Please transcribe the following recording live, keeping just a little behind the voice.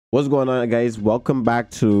What's going on, guys? Welcome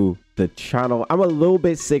back to the channel. I'm a little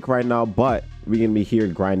bit sick right now, but we're gonna be here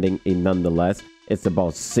grinding nonetheless. It's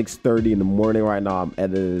about 6:30 in the morning right now. I'm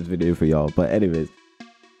editing this video for y'all, but anyways,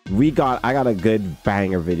 I got a good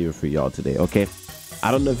banger video for y'all today. Okay,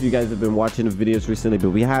 I don't know if you guys have been watching the videos recently, but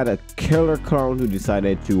we had a killer clown who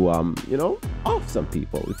decided to you know, off some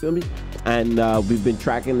people, you feel me? And we've been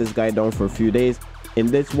tracking this guy down for a few days. In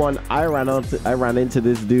this one, I ran into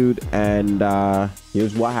this dude, and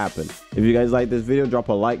here's what happened. If you guys like this video, drop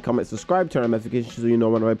a like, comment, subscribe, turn on notifications so you know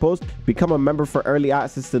when I post. Become a member for early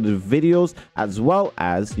access to the videos, as well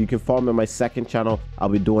as you can follow me on my second channel. I'll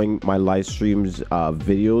be doing my live streams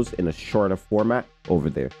videos in a shorter format over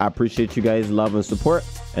there. I appreciate you guys' love and support,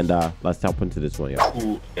 and let's hop into this one,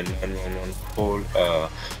 y'all. And 911 call,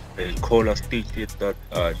 they call us stated that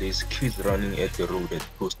there's kids running at the road at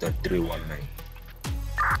post at 319.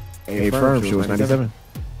 Hey, firm, she was 97.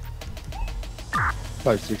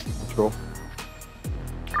 560 control.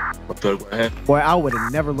 Boy, I would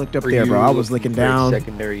have never looked up there, bro. I was looking down.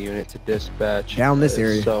 Secondary unit to dispatch. Down this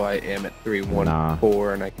area. So I am at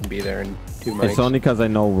 314, and I can be there in 2 minutes. It's only because I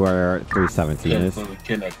know where 317 is.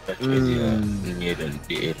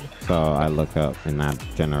 So I look up in that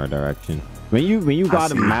general direction. When you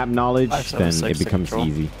got map knowledge, then it becomes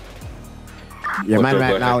easy. Yeah, my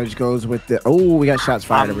map knowledge goes with the. Oh, we got shots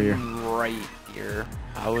fired over here. Right here.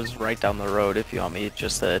 I was right down the road. If you want me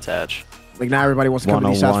just to attach. Like now, everybody wants to come to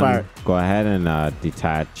these shots fired. Go ahead and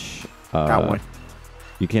detach. Got one.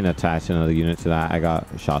 You can attach another unit to that. I got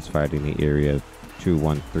shots fired in the area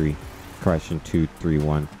 213. Correction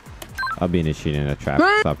 231. I'll be initiating a trap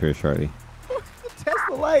stop here shortly. Test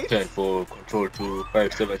the light. 10 for control to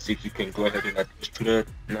 576. You can go ahead and attach to that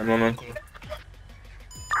 911 call.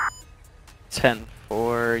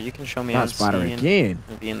 10-4. You can show me on spotter scene. Again.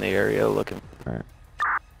 Be in the area looking. All right.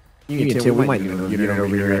 You can tell we might need a unit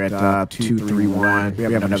over here at 231. We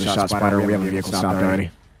have another shot spotter. We have a vehicle stopped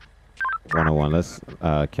already. 101. Let's.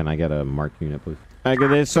 Can I get a marked unit, please? I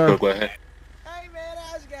get it, sir. Go ahead. Hey man,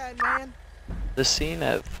 how's it going, man? The scene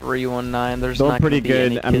at 319. There's Doing not pretty gonna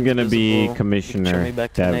be good. any I'm gonna be visible. Commissioner. Show me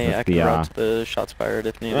back to me. I can route to the shots fired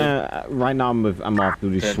if needed. Right now I'm off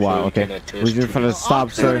duty SWAT. Okay. Reason for the stop,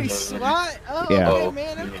 sir. SWAT? Oh, yeah. okay,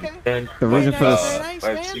 man. Okay. The reason for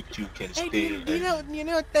this. You can stay. Hey, you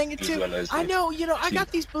know a thing or two. I know, I got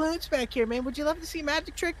these balloons back here, man. Would you love to see a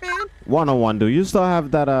magic trick, man? 101. Do you still have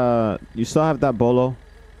that? You still have that bolo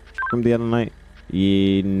from the other night?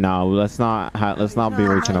 Yeah, no. Let's not be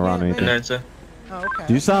reaching around or anything. Oh, okay.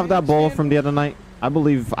 Do you still have that bolo from the other night? I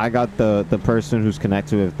believe I got the person who's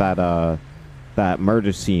connected with that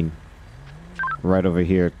murder scene right over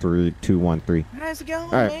here 3213. How's it going, All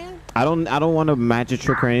right. man? I don't want to match a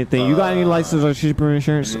trick or anything. You got any license or super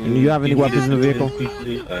insurance? And you have any weapons in the vehicle?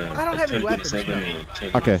 I don't have any weapons.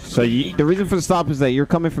 Okay, so the reason for the stop is that you're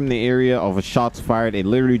coming from the area of a shots fired. It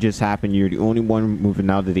literally just happened. You're the only one moving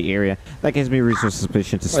out of the area. That gives me reasonable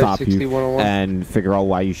suspicion to stop you and figure out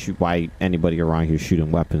why anybody around here shooting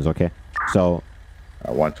weapons. Okay, so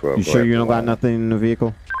 112. you sure you don't got nothing in the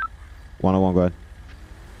vehicle? 101, go ahead.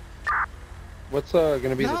 What's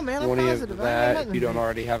gonna be the man, 20 of that if you don't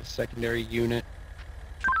already have a secondary unit?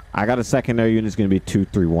 I got a secondary unit. It's gonna be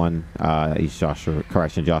 231 East Joshua,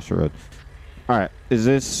 correction, Joshua Road. All right, is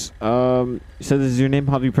this you said this is your name?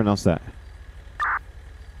 How do you pronounce that?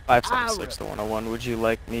 576 to 101. Would you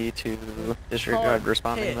like me to disregard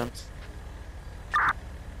responding then?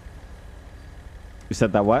 You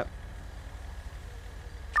said that what?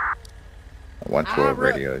 112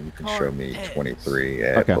 radio. You can show me 23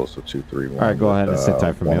 at postal 231. All right, go ahead and sit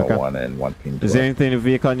tight for me. Okay. And 1 ping. Is there anything in the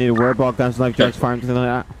vehicle I need to worry about? Guns, knife, drugs, firearms, anything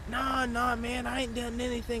like that? Nah, man. I ain't done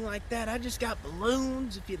anything like that. I just got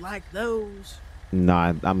balloons, if you'd like those.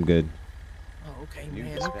 Nah, I'm good. Oh, okay,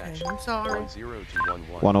 man. Okay, I'm sorry.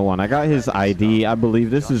 101. I got his ID. I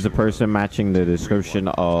believe this is the person matching the description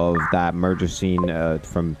of that murder scene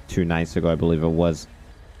from 2 nights ago. I believe it was.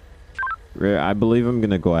 I believe I'm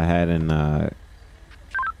gonna go ahead and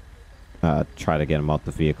try to get him out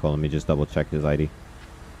the vehicle. Let me just double check his ID.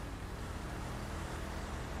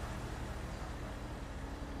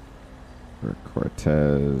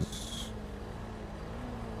 Cortez.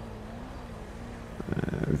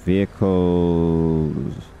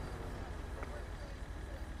 Vehicles.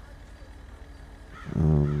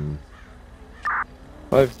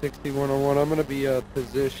 560 101. I'm gonna be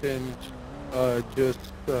positioned just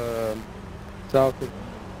south of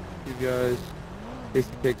you guys. Casey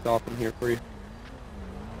takes off in here for you.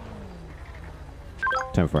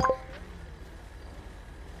 10-4.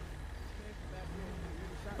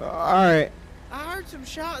 All right. I heard some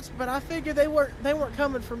shots, but I figured they weren't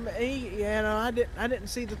coming from me. You know, I didn't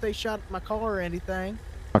see that they shot my car or anything.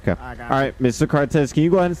 Okay. All right, Mr. Cortez, can you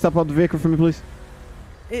go ahead and step out the vehicle for me, please?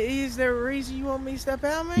 Is there a reason you want me to step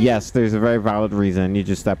out, man? Yes, there's a very valid reason. You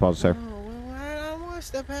just step out, sir. Oh, well, I don't want to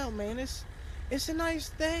step out, man. It's a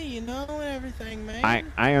nice day, you know, and everything, man.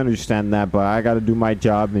 I understand that, but I got to do my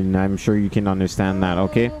job, and I'm sure you can understand that,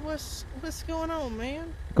 okay? What's going on,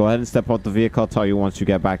 man? Go ahead and step out the vehicle. I'll tell you once you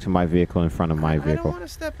get back to my vehicle in front of my vehicle. I don't want to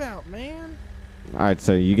step out, man. All right,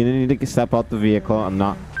 so you're going to need to step out the vehicle. I'm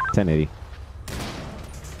not 1080.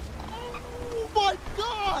 Oh, my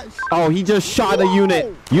gosh! Oh, he just shot a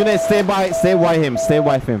unit. Unit, stay by him. Stay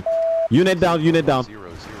with him. Unit down, unit down.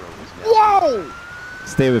 Whoa!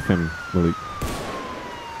 Stay with him, Malik.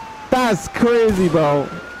 That's crazy, bro.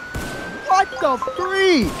 What the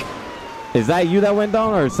freak? Is that you that went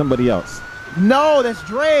down or somebody else? No, that's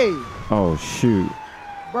Dre. Oh, shoot.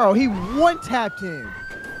 Bro, he one-tapped him.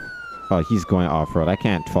 Oh, he's going off-road. I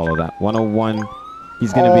can't follow that. 101.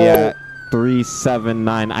 He's going to be at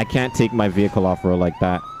 379. I can't take my vehicle off-road like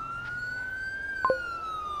that.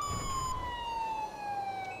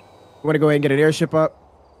 You want to go ahead and get an airship up?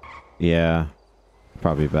 Yeah.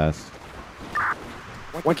 Probably best.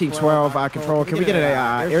 1 King 12, control. Can we get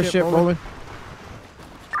an airship rolling?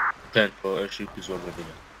 10 for airship is already there.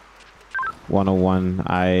 101.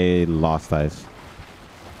 I lost eyes.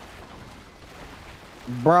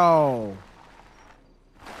 Bro.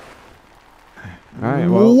 All right,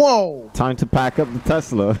 well, whoa! Time to pack up the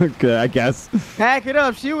Tesla, I guess. Pack it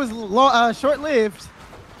up. She was short-lived.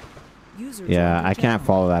 Yeah, I can't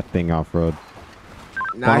follow that thing off-road.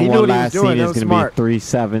 Nah, he knew what he was doing. That was Is smart. going to be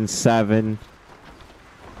 377.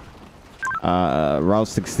 Route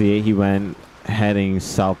 68, he went heading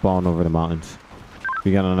southbound over the mountains.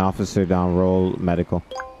 We got an officer down, roll medical.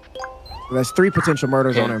 That's 3 potential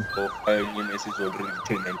murders on him.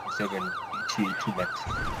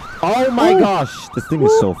 Oh my gosh, this thing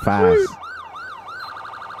is so fast.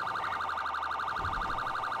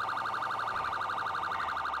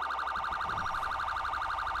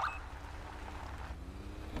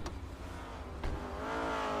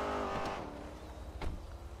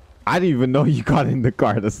 I didn't even know you got in the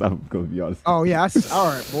car. That's not gonna be honest. Oh yeah, all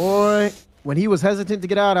right, boy. When he was hesitant to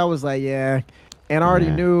get out, I was like, yeah. And I already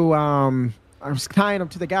knew. I was tying him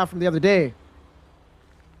to the guy from the other day.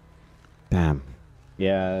 Damn.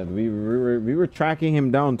 Yeah, we were tracking him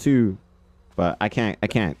down too, but I can't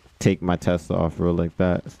take my Tesla off road like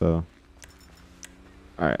that. So,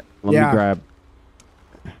 all right, let me grab.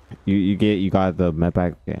 You got the med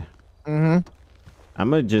pack. Yeah. Mm-hmm. I'm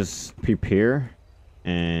gonna just prepare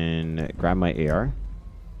and grab my AR.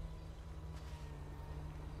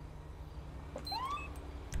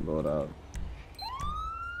 Load up.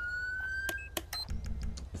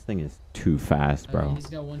 This thing is too fast, bro. He's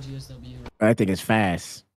got 1 GSW. I think it's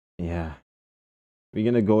fast. Yeah. We're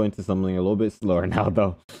gonna go into something a little bit slower now,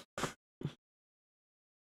 though.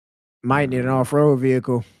 Might need an off-road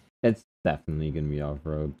vehicle. It's definitely gonna be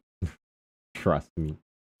off-road. Trust me.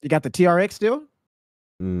 You got the TRX still?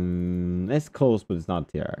 It's close, but it's not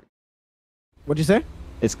a TRX. What'd you say?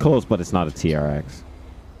 It's close, but it's not a TRX.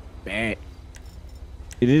 Bad.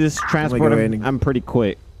 It is transport. I'm pretty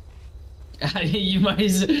quick. you might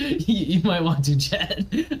want to, Chad.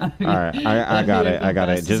 All right, I got it. I got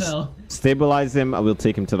it. Just stabilize him. I will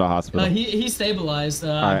take him to the hospital. He stabilized.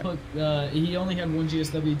 He only had 1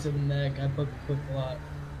 GSW to the neck. I put quick a lot.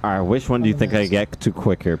 All right, which one do you think I get to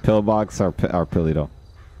quicker, pillbox or Pillito?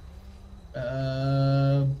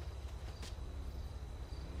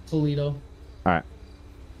 Toledo. All right.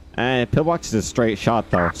 And pillbox is a straight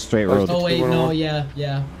shot though, straight road. Oh wait, no, yeah.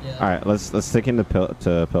 All right, let's stick in the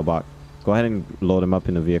pillbox. Go ahead and load him up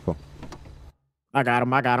in the vehicle. I got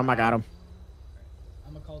him. I'm a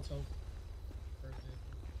call to. All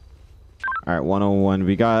right, 101.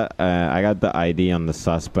 We got. I got the ID on the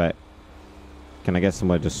suspect. Can I get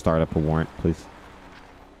somebody to start up a warrant, please?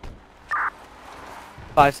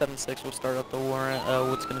 576 will start up the warrant.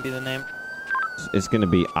 What's going to be the name? It's going to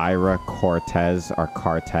be Ira Cortez or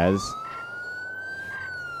Cortez.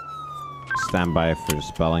 Stand by for the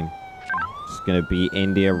spelling. It's going to be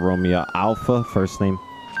India Romeo Alpha, first name.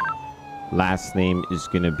 Last name is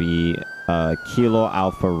going to be Kilo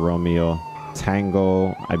Alpha Romeo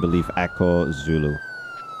Tango, I believe Echo Zulu.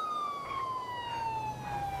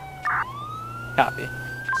 Copy.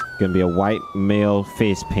 It's going to be a white male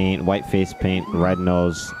face paint, white face paint, red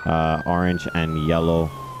nose, orange and yellow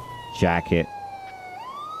jacket.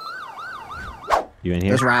 You in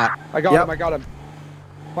here? That's right. I got him. I got him.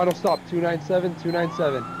 Final stop, 297,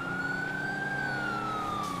 297.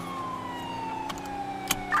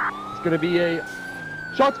 It's going to be a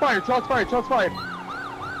Shots fired, shots fired, shots fired.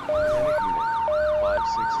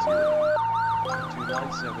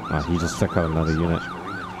 He just took out another unit.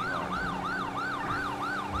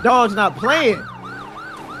 Dog's not playing.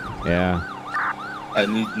 Yeah. I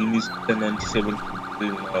need units 1097.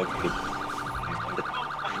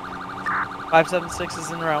 576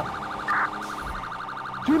 is en route.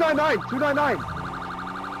 299, 299.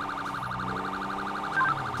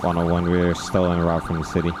 101, we're still en route from the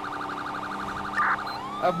city.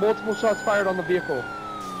 I have multiple shots fired on the vehicle.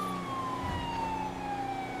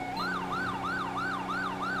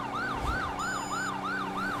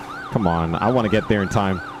 Come on, I want to get there in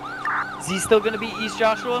time. Is he still gonna be East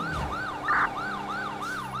Joshua?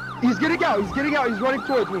 He's getting out, he's getting out, he's running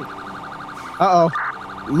towards me. Uh-oh.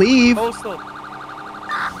 Leave. Postal.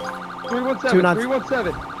 317,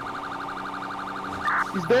 317.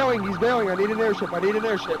 He's bailing, he's bailing. I need an airship, I need an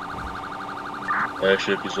airship.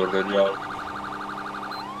 Airship is already out.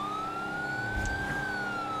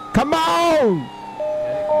 Come on!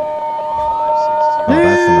 Oh,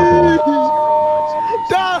 that's another one.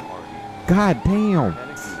 God damn.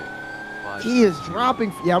 He is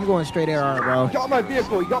dropping. Yeah, I'm going straight AR, bro. He got my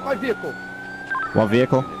vehicle, he got my vehicle. What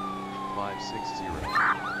vehicle?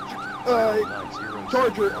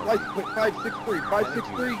 Charger, license plate 563.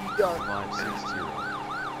 563, he got.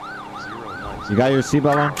 You got your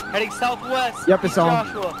seatbelt on? Heading southwest. Yep, it's East on.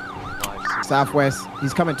 Joshua. Southwest.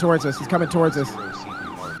 He's coming towards us. He's coming towards us.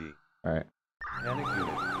 Alright. Panic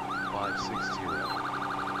unit 560 090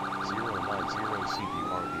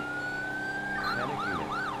 CBRD. Panic unit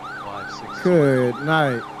 560 Good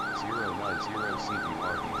night. 090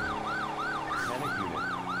 CBRD. Panic unit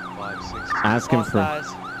 560 Ask him for...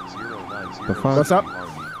 090 The fuck? What's up?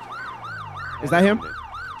 Is that him?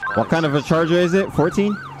 What kind of a Charger is it?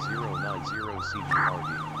 14? 090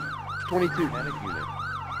 CBRD. 22. Panic unit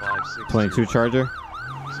 560 22 Charger?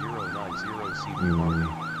 090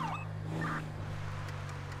 CBRD.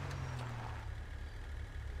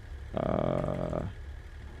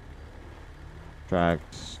 Track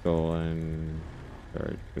stolen.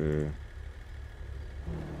 Charger.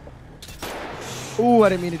 Ooh, I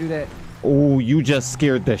didn't mean to do that. Oh, you just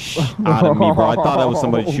scared the out of me, bro. I thought that was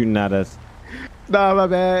somebody shooting at us. Nah, my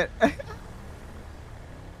bad.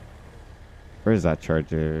 Where is that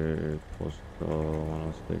Charger? Postal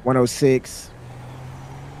 106. 106.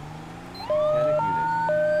 Panic unit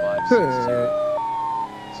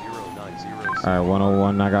 560 090 Alright,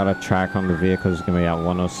 101. I got a track on the vehicle. It's gonna be at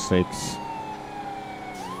 106.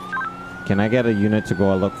 Can I get a unit to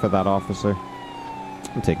go look for that officer?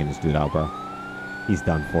 I'm taking this dude out, bro. He's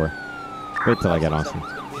done for. Wait till I get on some.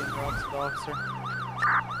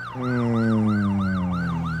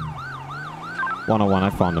 101, I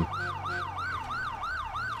found him.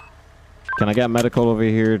 Can I get medical over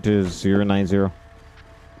here to 090?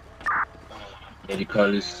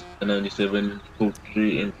 Medical is 97,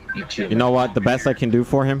 43, and each. You know what? The best I can do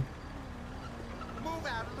for him?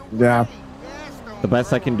 Yeah. The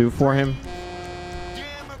best I can do for him?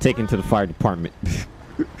 Take him to the fire department.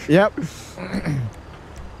 Yep.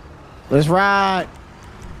 Let's ride.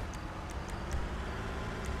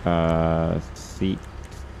 Seat.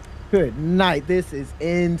 Good night. This is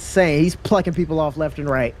insane. He's plucking people off left and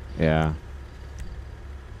right. Yeah.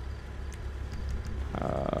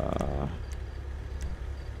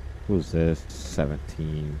 Who's this?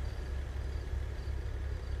 17.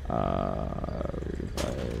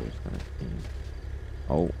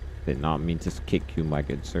 Oh, did not mean to kick you, my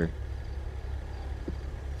good sir.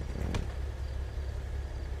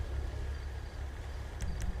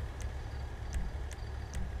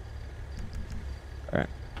 Alright.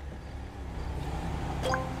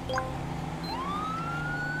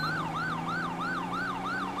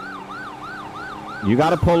 You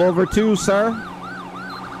gotta pull over too, sir.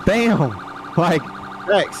 Damn. Like,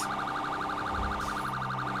 Thanks.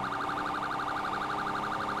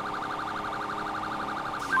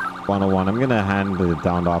 one. I'm gonna hand the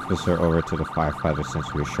downed officer over to the firefighter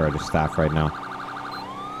since we're short of staff right now.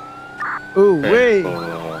 Ooh, wait.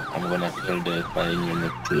 I'm gonna tell the fire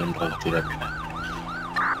unit to involve to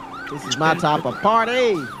that. This is my type of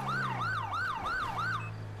party.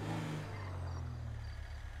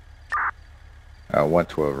 Uh,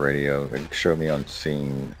 112 radio. They show me on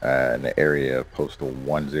scene in the area postal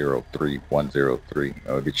 103.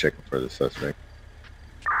 I'll be checking for the suspect.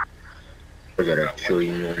 I gotta show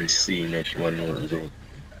you on scene at 110.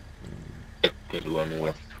 Get one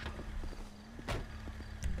west.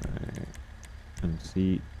 Alright.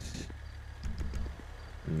 Unseat.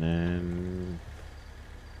 And then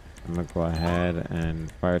I'm gonna go ahead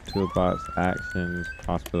and fire toolbox actions,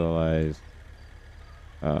 hospitalize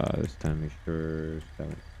This time make sure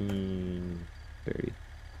 17, 30.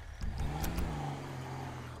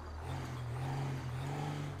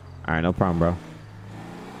 Alright, no problem, bro.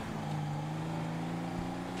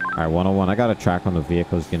 Alright, 101. I got a track on the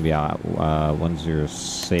vehicle. It's gonna be out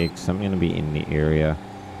 106. I'm gonna be in the area.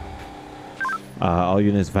 All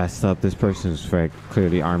units vest up. This person is very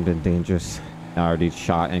clearly armed and dangerous. I already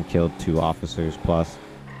shot and killed 2 officers plus.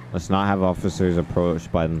 Let's not have officers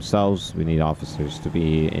approach by themselves. We need officers to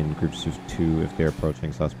be in groups of 2 if they're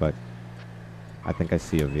approaching suspect. I think I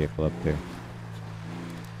see a vehicle up there.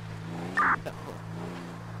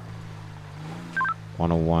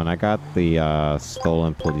 101. I got the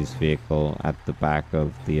stolen police vehicle at the back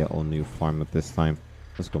of the old new farm at this time.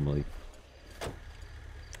 Let's go, Malik.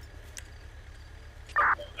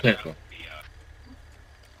 Careful.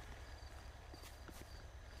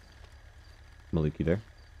 Malik, you there?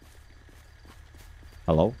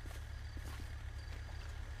 Hello?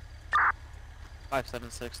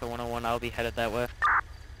 576 to 101. I'll be headed that way.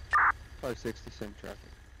 560, same traffic.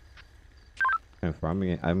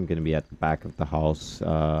 I'm gonna be at the back of the house,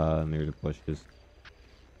 near the bushes.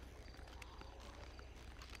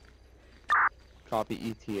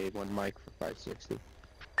 Copy ETA 1 mic for 560.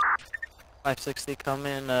 560 come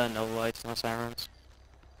in, no lights, no sirens.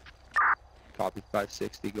 Copy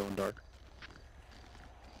 560 going dark.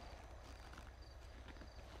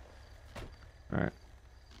 Alright.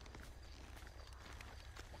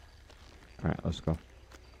 Alright, let's go.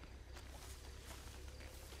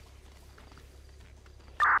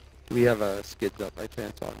 We have a skids up by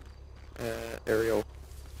chance on aerial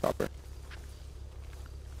chopper.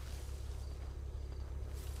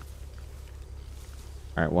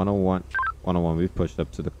 Alright, 101. 101, we pushed up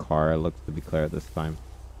to the car. It looks to be clear this time.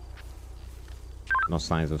 No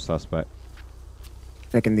signs of suspect.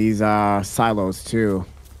 Checking these silos too.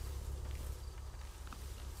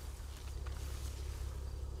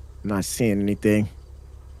 Not seeing anything.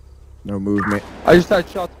 No movement. I just had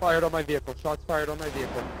shots fired on my vehicle. Shots fired on my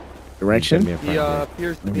vehicle. Direction? He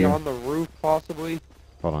appears to be on the roof, possibly.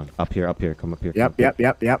 Hold on. Up here. Come up here.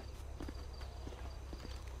 Yep.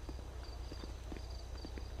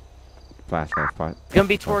 Flashlight. Gonna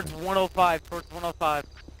be towards 105. Towards 105.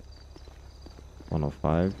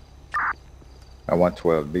 105. I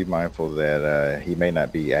 112. Be mindful that he may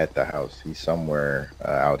not be at the house. He's somewhere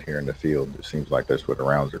out here in the field. It seems like that's where the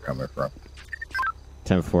rounds are coming from.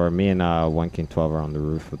 10-4. Me and 1 King 12 are on the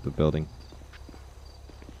roof of the building.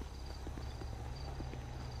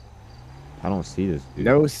 I don't see this dude.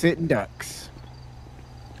 No sitting ducks.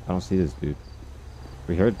 I don't see this dude.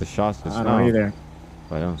 We heard the shots just I now. don't either.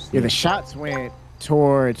 But I don't see Yeah, the him. shots went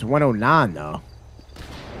towards 109 though.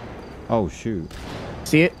 Oh shoot.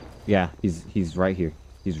 See it? Yeah, he's right here.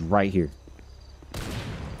 He's right here.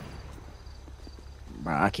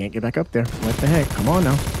 I can't get back up there. What the heck? Come on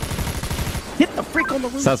now. Hit the freak on the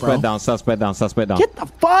roof, Suspect bro. down. Suspect down. Get the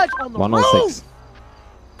fudge on the 106. roof.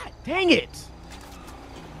 God dang it.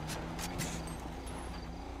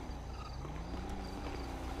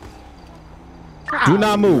 Do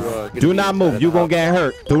not move. Do not move. You're gonna get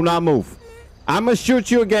hurt. Do not move. I'm gonna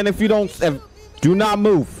shoot you again if you don't. Do not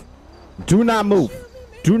move. Do not move.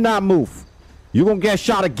 Do not move. You're gonna get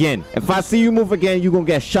shot again. If I see you move again, you're gonna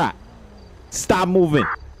get shot. Stop moving.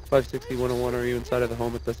 560, 101, are you inside of the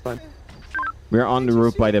home at this time? We're on the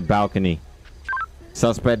roof by the balcony.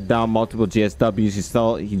 Suspect down, multiple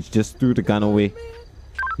GSWs. He just threw the gun away.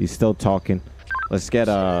 He's still talking. Let's get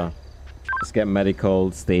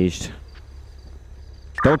medical staged.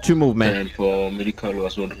 Don't you move, man. And for medical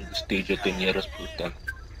was already staged at the nearest postal.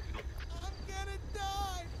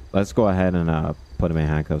 Let's go ahead and put him in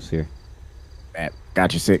handcuffs here.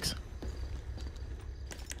 Got you 6.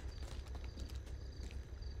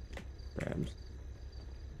 Grabs.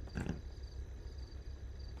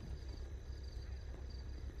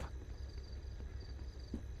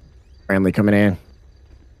 Friendly coming in.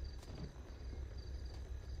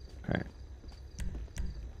 Alright.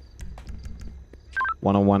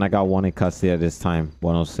 101, I got 1 in custody at this time.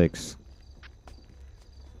 106.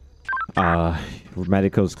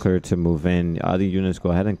 Medical's clear to move in. Other units,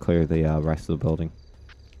 go ahead and clear the rest of the building.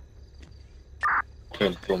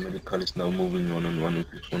 10-4 medical is now moving on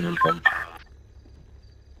 105.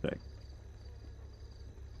 Okay.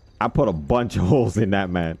 I put a bunch of holes in that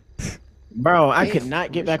man. Bro, I could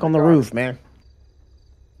not get back on the roof, man.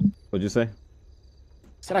 What'd you say?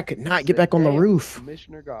 Said I could not get back on the roof.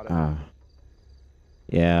 Commissioner got it.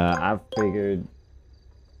 Yeah, I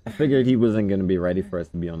figured he wasn't gonna be ready for us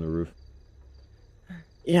to be on the roof.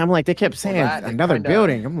 Yeah, I'm like, they kept saying another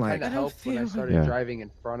building. I'm like, Kind of helped when I started driving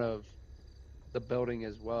in front of the building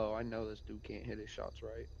as well. I know this dude can't hit his shots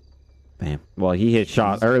right. Damn. Well, he hit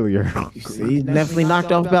shot earlier. He definitely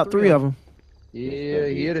knocked off about 3 of them. Yeah,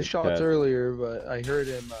 he hit his shots earlier, but I heard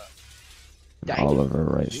him. Oliver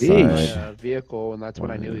right Jeez. side. Vehicle, and that's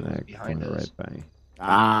when I knew he was behind us. Right bang.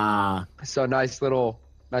 Ah, So nice little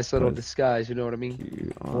disguise. You know what I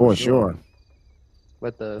mean? for sure.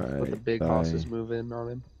 Let the big bosses move in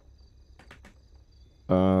on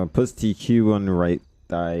him. Puts TQ on the right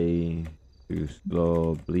thigh. Too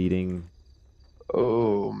slow bleeding.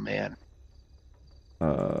 Oh man.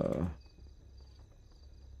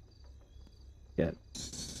 Yeah.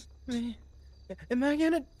 Am I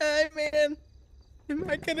gonna die, man? Am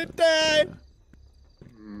I gonna die?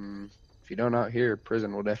 If you don't out here,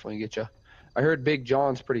 prison will definitely get you. I heard Big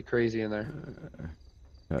John's pretty crazy in there.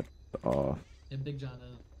 Cut off Yeah, Big John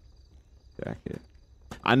is. jacket.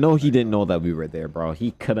 I know he didn't know that we were there, bro.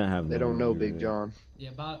 He couldn't have. They don't know Big John.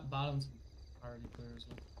 Yeah, bottom's already clear as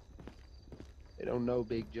well. They don't know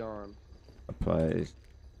Big John. Applies.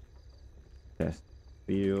 Test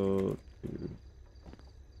field to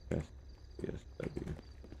test CSW.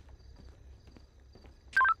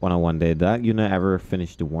 101. Did that unit ever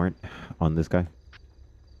finish the warrant on this guy?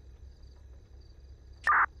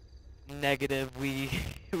 Negative. We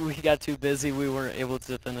got too busy. We weren't able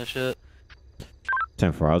to finish it.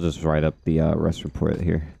 10-4. I'll just write up the arrest report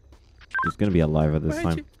here. He's gonna be alive at this Why'd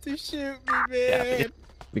time. you have to shoot me, man?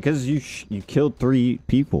 Because you killed 3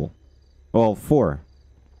 people. Well, 4.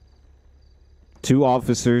 2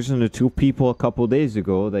 officers and the 2 people a couple days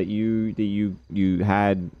ago that you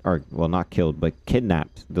had, or well, not killed, but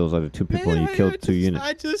kidnapped. Those are the 2 people, and you killed 2 units.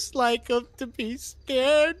 I just like them to be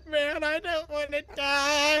scared, man. I don't want to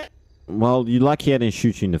die. Well, you're lucky I didn't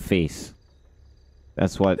shoot you in the face.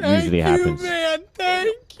 That's what usually happens. Man,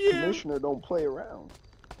 thank you. Commissioner don't play around.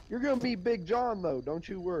 You're gonna be Big John though, don't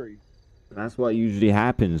you worry. That's what usually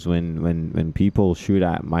happens when people shoot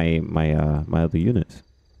at my other units.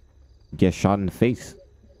 Get shot in the face.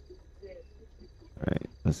 All right,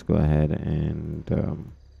 let's go ahead and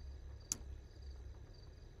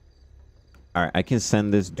all right, I can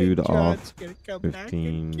send this dude off.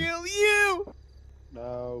 15. Kill you.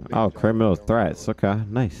 No. Big Oh, John criminal don't threats. know. Okay,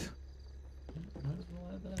 nice. Might as well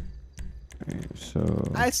add that. All right,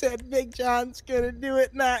 so I said Big John's gonna do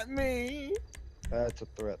it, not me. That's a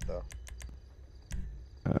threat though.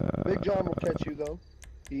 Big John will catch you though.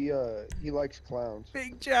 He likes clowns.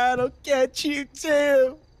 Big John will catch you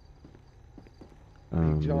too.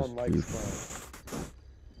 Big John let's likes do clowns.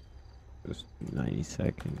 just 90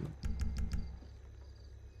 seconds.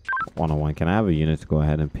 101. Can I have a unit to go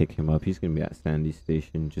ahead and pick him up? He's gonna be at Sandy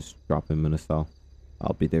Station. Just drop him in a cell.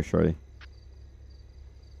 I'll be there shortly.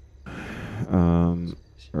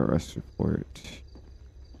 Arrest report.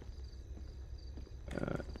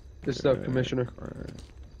 This up, Commissioner.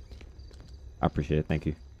 I appreciate it. Thank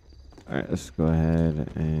you. All right, let's go ahead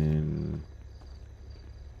and.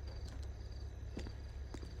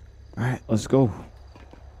 All right, let's go.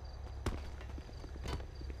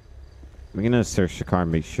 We're gonna search the car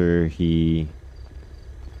and make sure he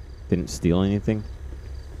didn't steal anything.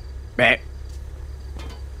 Bet.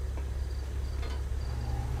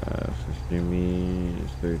 Search me,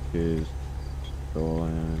 searches,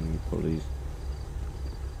 stolen, police.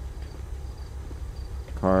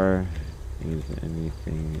 Car, is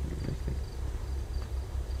anything missing?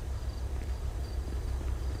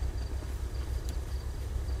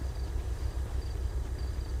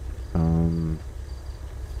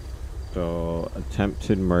 So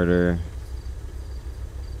attempted murder,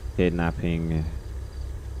 kidnapping,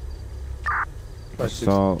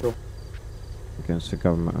 assault against a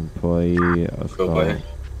government employee, assault,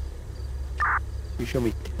 You show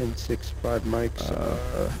me 10-6-5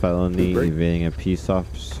 mics. felony, break. evading a peace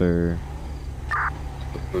officer,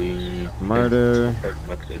 murder.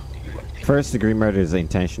 First degree murder is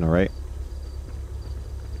intentional, right?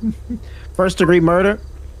 First degree murder.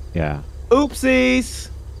 Yeah. Oopsies.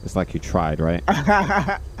 It's like you tried, right?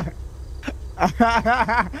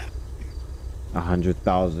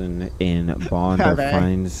 100,000 in bond or Okay.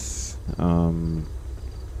 fines.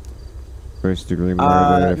 First degree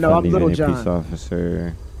murder, no, I'm felony Little evading a peace John.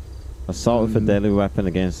 officer, assault with a deadly weapon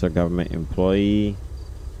against a government employee,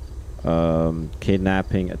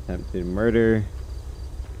 kidnapping, attempted murder,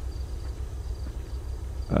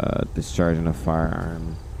 discharging a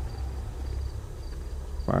firearm.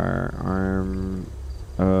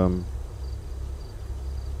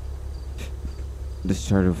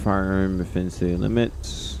 Discharge of firearm within city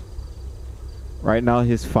limits. Right now,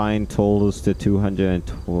 his fine totals to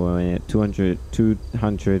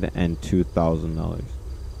 $202,000.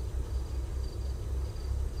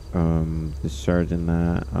 Discharging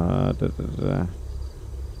that.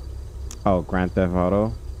 Oh, Grand Theft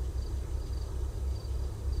Auto.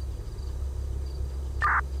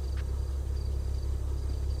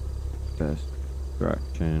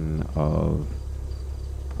 Destruction of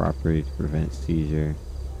property to prevent seizure.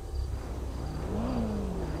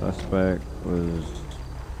 Suspect was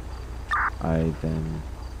identified.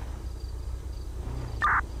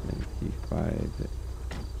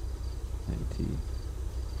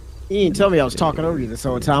 You didn't tell me I was talking over you this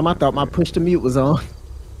whole time. I thought my push to mute was on.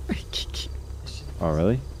 Oh,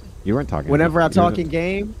 really? You weren't talking. Whenever I talk in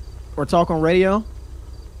game or talk on radio.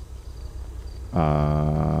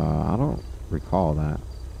 I don't recall that.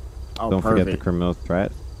 Oh, don't perfect. forget the criminal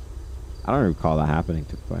threats. I don't recall that happening,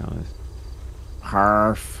 to be quite honest.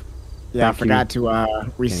 Perf. Yeah, I forgot to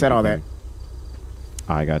reset all that.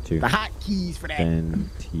 Oh, I got you. The hotkeys for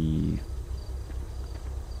that.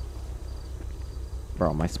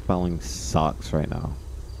 Bro, my spelling sucks right now.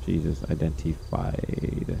 Jesus,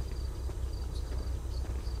 identified.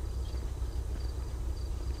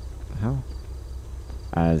 How?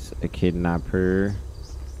 As a kidnapper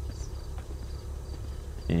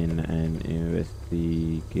in an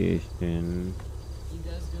investigation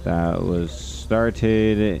that was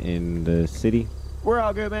started in the city. We're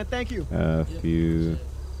all good, man. Thank you. A few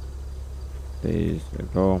days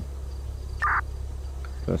ago.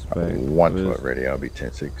 Suspect 112 ready. I'll be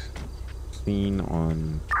 10-6. Seen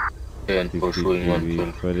on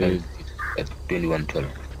CCTV footage at 2112.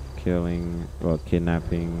 killing, well,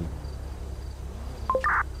 kidnapping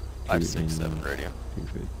 567 radio.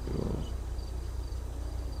 individuals.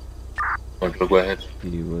 Control, go ahead.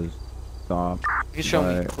 He was stopped. You can show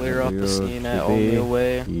me clear off the scene at Only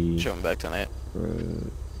Away. Show me back tonight. And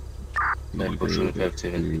pushing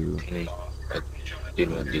 517 at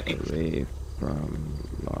 2118. Away from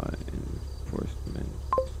law enforcement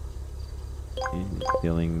and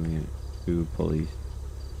killing 2 police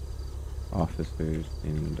officers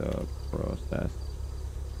in the process.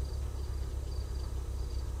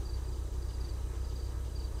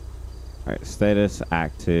 Alright, status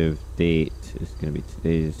active, date is going to be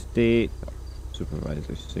today's date.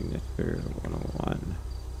 Supervisor signature 101.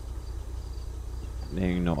 There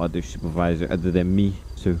ain't no other supervisor other than me,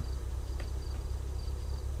 so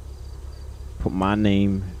put my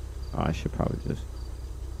name. Oh, I should probably just.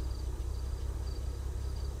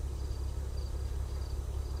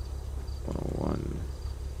 One.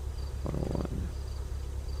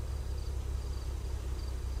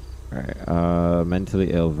 Alright,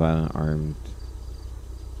 mentally ill, violent, armed.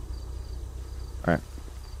 Alright.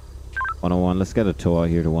 101, let's get a tow out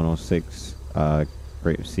here to 106.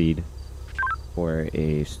 Proceed for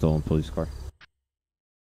a stolen police car.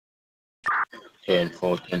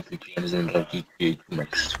 10-4, 10-15 is in the GTA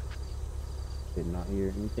max. Did not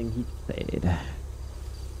hear anything he said.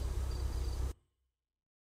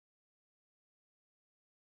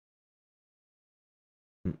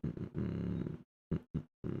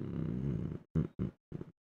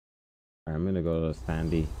 Alright, I'm gonna go to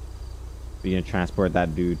Sandy. We're gonna transport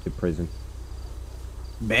that dude to prison.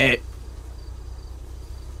 Bet.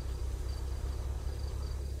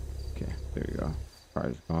 Okay, there you go.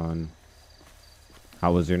 Car's gone.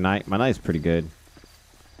 How was your night? My night's pretty good.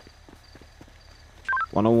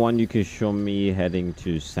 101, you can show me heading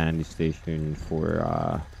to Sandy Station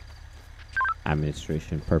for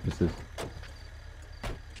administration purposes.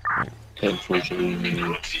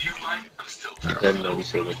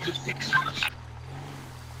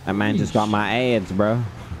 That man just got my ads, bro.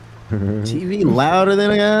 TV louder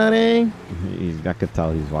than a goddamn. I could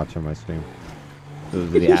tell he's watching my stream.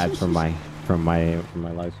 Those are the ads from my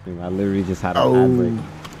live stream. I literally just had an ad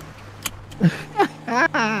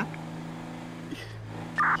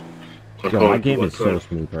break. Yo, my game is so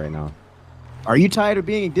smooth right now. Are you tired of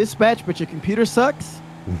being dispatched, but your computer sucks?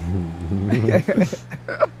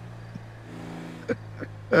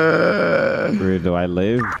 Where do I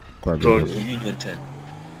live? Union 10.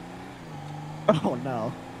 Oh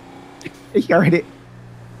no. You heard it.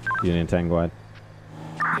 Union 10, go ahead.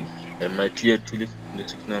 And my tier 2 lift,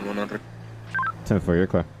 69100. 10 for your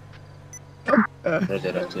car.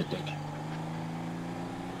 Roger, that's it, thank you.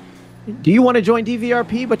 Do you want to join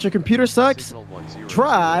DVRP, but your computer sucks?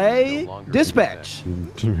 Try dispatch.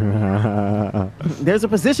 There's a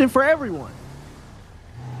position for everyone.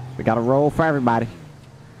 We got a role for everybody.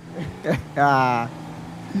 Ah.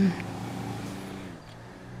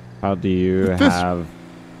 How do you have?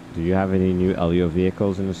 Do you have any new LEO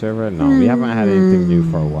vehicles in the server? No, we haven't had anything new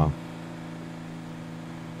for a while.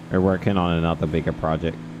 We're working on another bigger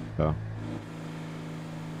project, so.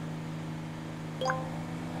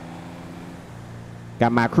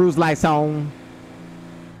 Got my cruise lights on.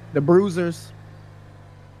 The bruisers.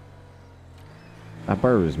 That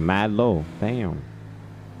bird is mad low. Damn.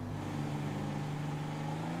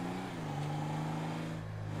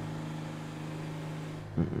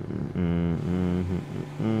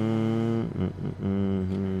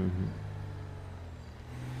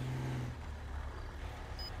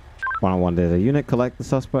 One-on-one, did a unit collect the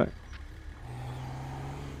suspect?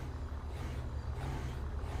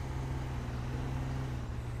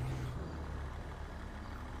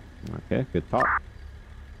 Okay, good talk.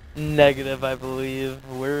 Negative, I believe.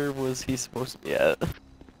 Where was he supposed to be at? I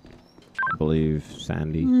believe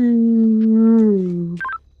Sandy. Stand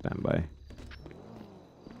by.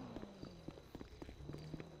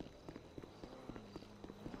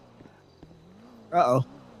 Uh-oh.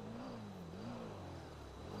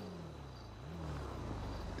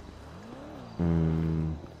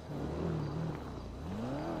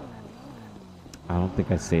 I don't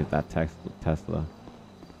think I saved that Tesla.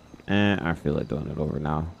 I feel like doing it over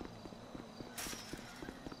now.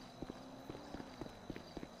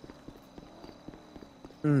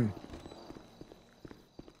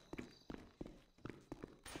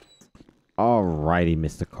 Alrighty,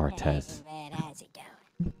 Mr. Cortez. Hey, man, how's it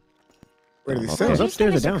going? Where are the Okay. stairs? Did you say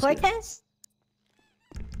Upstairs or Mr. downstairs? Cortez?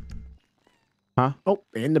 Huh? Oh,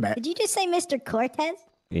 in the back. Did you just say Mr. Cortez?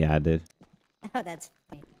 Yeah, I did. Oh, that's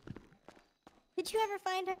funny. Did you ever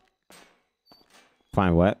find her?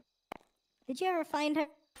 Fine, what? Did you ever find her?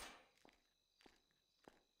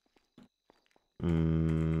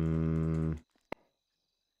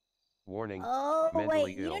 Warning. Oh, Mentally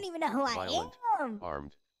wait, you ill, don't even know who violent, I am.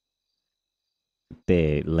 armed.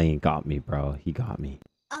 Lane got me, bro. He got me.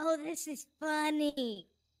 Oh, this is funny.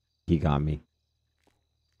 He got me.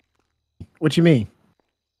 What you mean?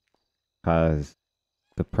 Cause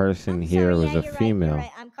the person I'm here sorry, was yeah, a you're female.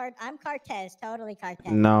 Right, you're right. I'm Cortez, totally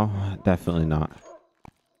Cortez. No, definitely not.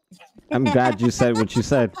 I'm glad you said what you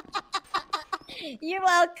said. You're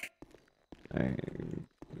welcome.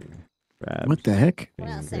 What the heck?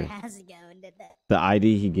 Well, sir, how's it going? The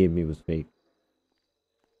ID he gave me was fake.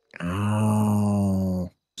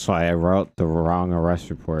 Oh. So I wrote the wrong arrest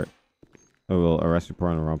report. Oh, well, arrest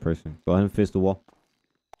report on the wrong person. Go ahead and face the wall.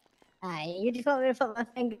 Alright, you just want me to put my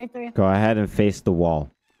finger through? Go ahead and face the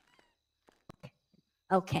wall.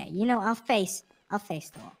 Okay, you know, I'll face the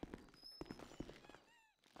wall.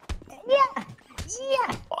 Yeah!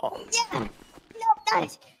 Yeah! Yeah! No,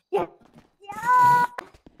 nice! Yeah!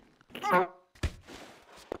 Yeah!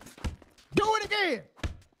 Do it again!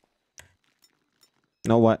 You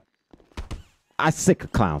know what? I sick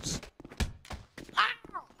of clowns.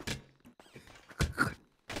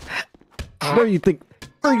 Where you think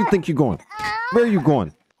you're going? Where are you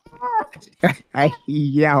going?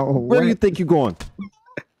 Yo, Where do you think you're going?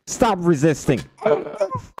 Stop resisting.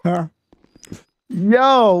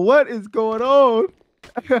 Yo, what is going on?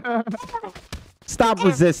 Stop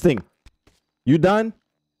resisting. You done?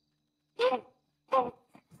 Fine,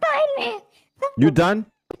 man. You done?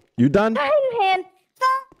 You done? Fine, man.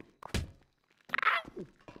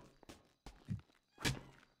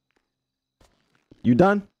 You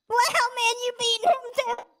done? Well, man, you beat him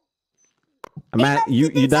too. I'm at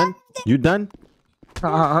you done? You done?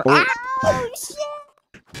 Or- Oh, shit.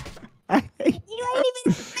 You ain't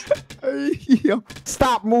even... Yo,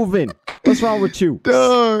 Stop moving. What's wrong with you?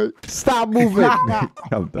 dog. Stop moving. I'm done.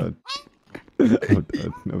 I'm done. I'm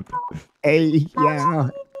done. Hey, yeah.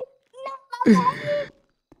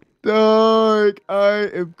 Dog, I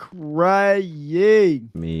am crying.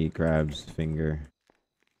 Me grabs finger.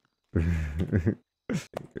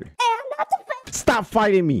 Stop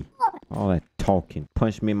fighting me. All that talking.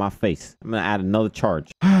 Punch me in my face. I'm gonna add another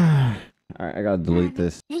charge. Alright, I gotta delete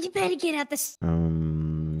this. You better get out this...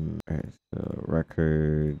 Alright, so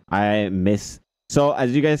record. I missed. So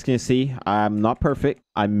as you guys can see, I'm not perfect.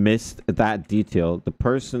 I missed that detail. The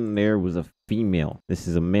person there was a female. This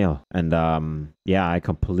is a male. And yeah, I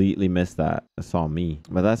completely missed that. That's all me.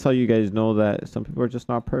 But that's how you guys know that some people are just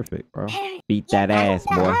not perfect, bro. Beat that ass,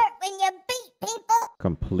 boy. When you beat people.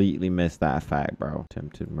 Completely missed that fact, bro.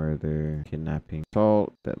 Attempted murder, kidnapping,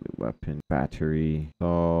 assault, deadly weapon, battery,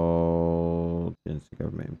 assault against a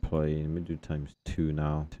government employee. Let me do ×2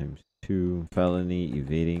 now. ×2. Felony,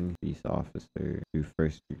 evading, police officer. Do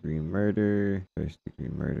first-degree murder,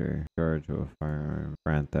 charge of a firearm,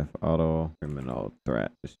 grand theft auto, criminal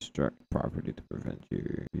threat, destruct property to prevent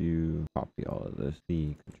your view. Copy all of this.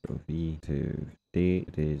 C, Control V, to date.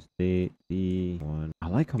 It is date D1. I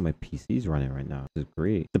like how my PC's running right now. This is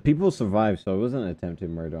great. The people survived, so it wasn't attempted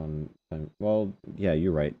murder on time. Well, yeah,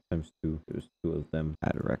 you're right. ×2. There's 2 of them.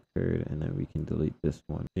 Add a record, and then we can delete this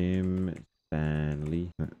one. Jim Stanley.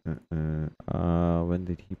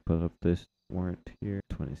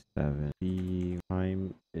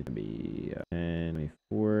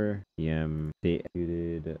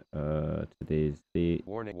 today's date.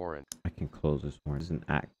 Warrant. I can close this warrant. Isn't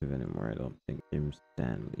active anymore. I don't think. Jim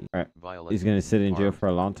Stanley. All right. Violent. He's gonna sit in jail for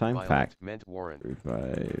a long time. Violent. Fact. Meant warrant.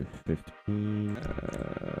 3515.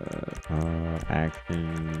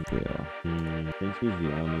 Action. Jail. I think he's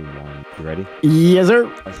the only one. You ready? Yes,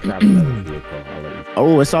 sir. Let's grab another vehicle. I'll let you.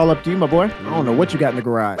 Oh, it's all up to you, my boy. I don't know what you got in the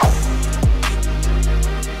garage.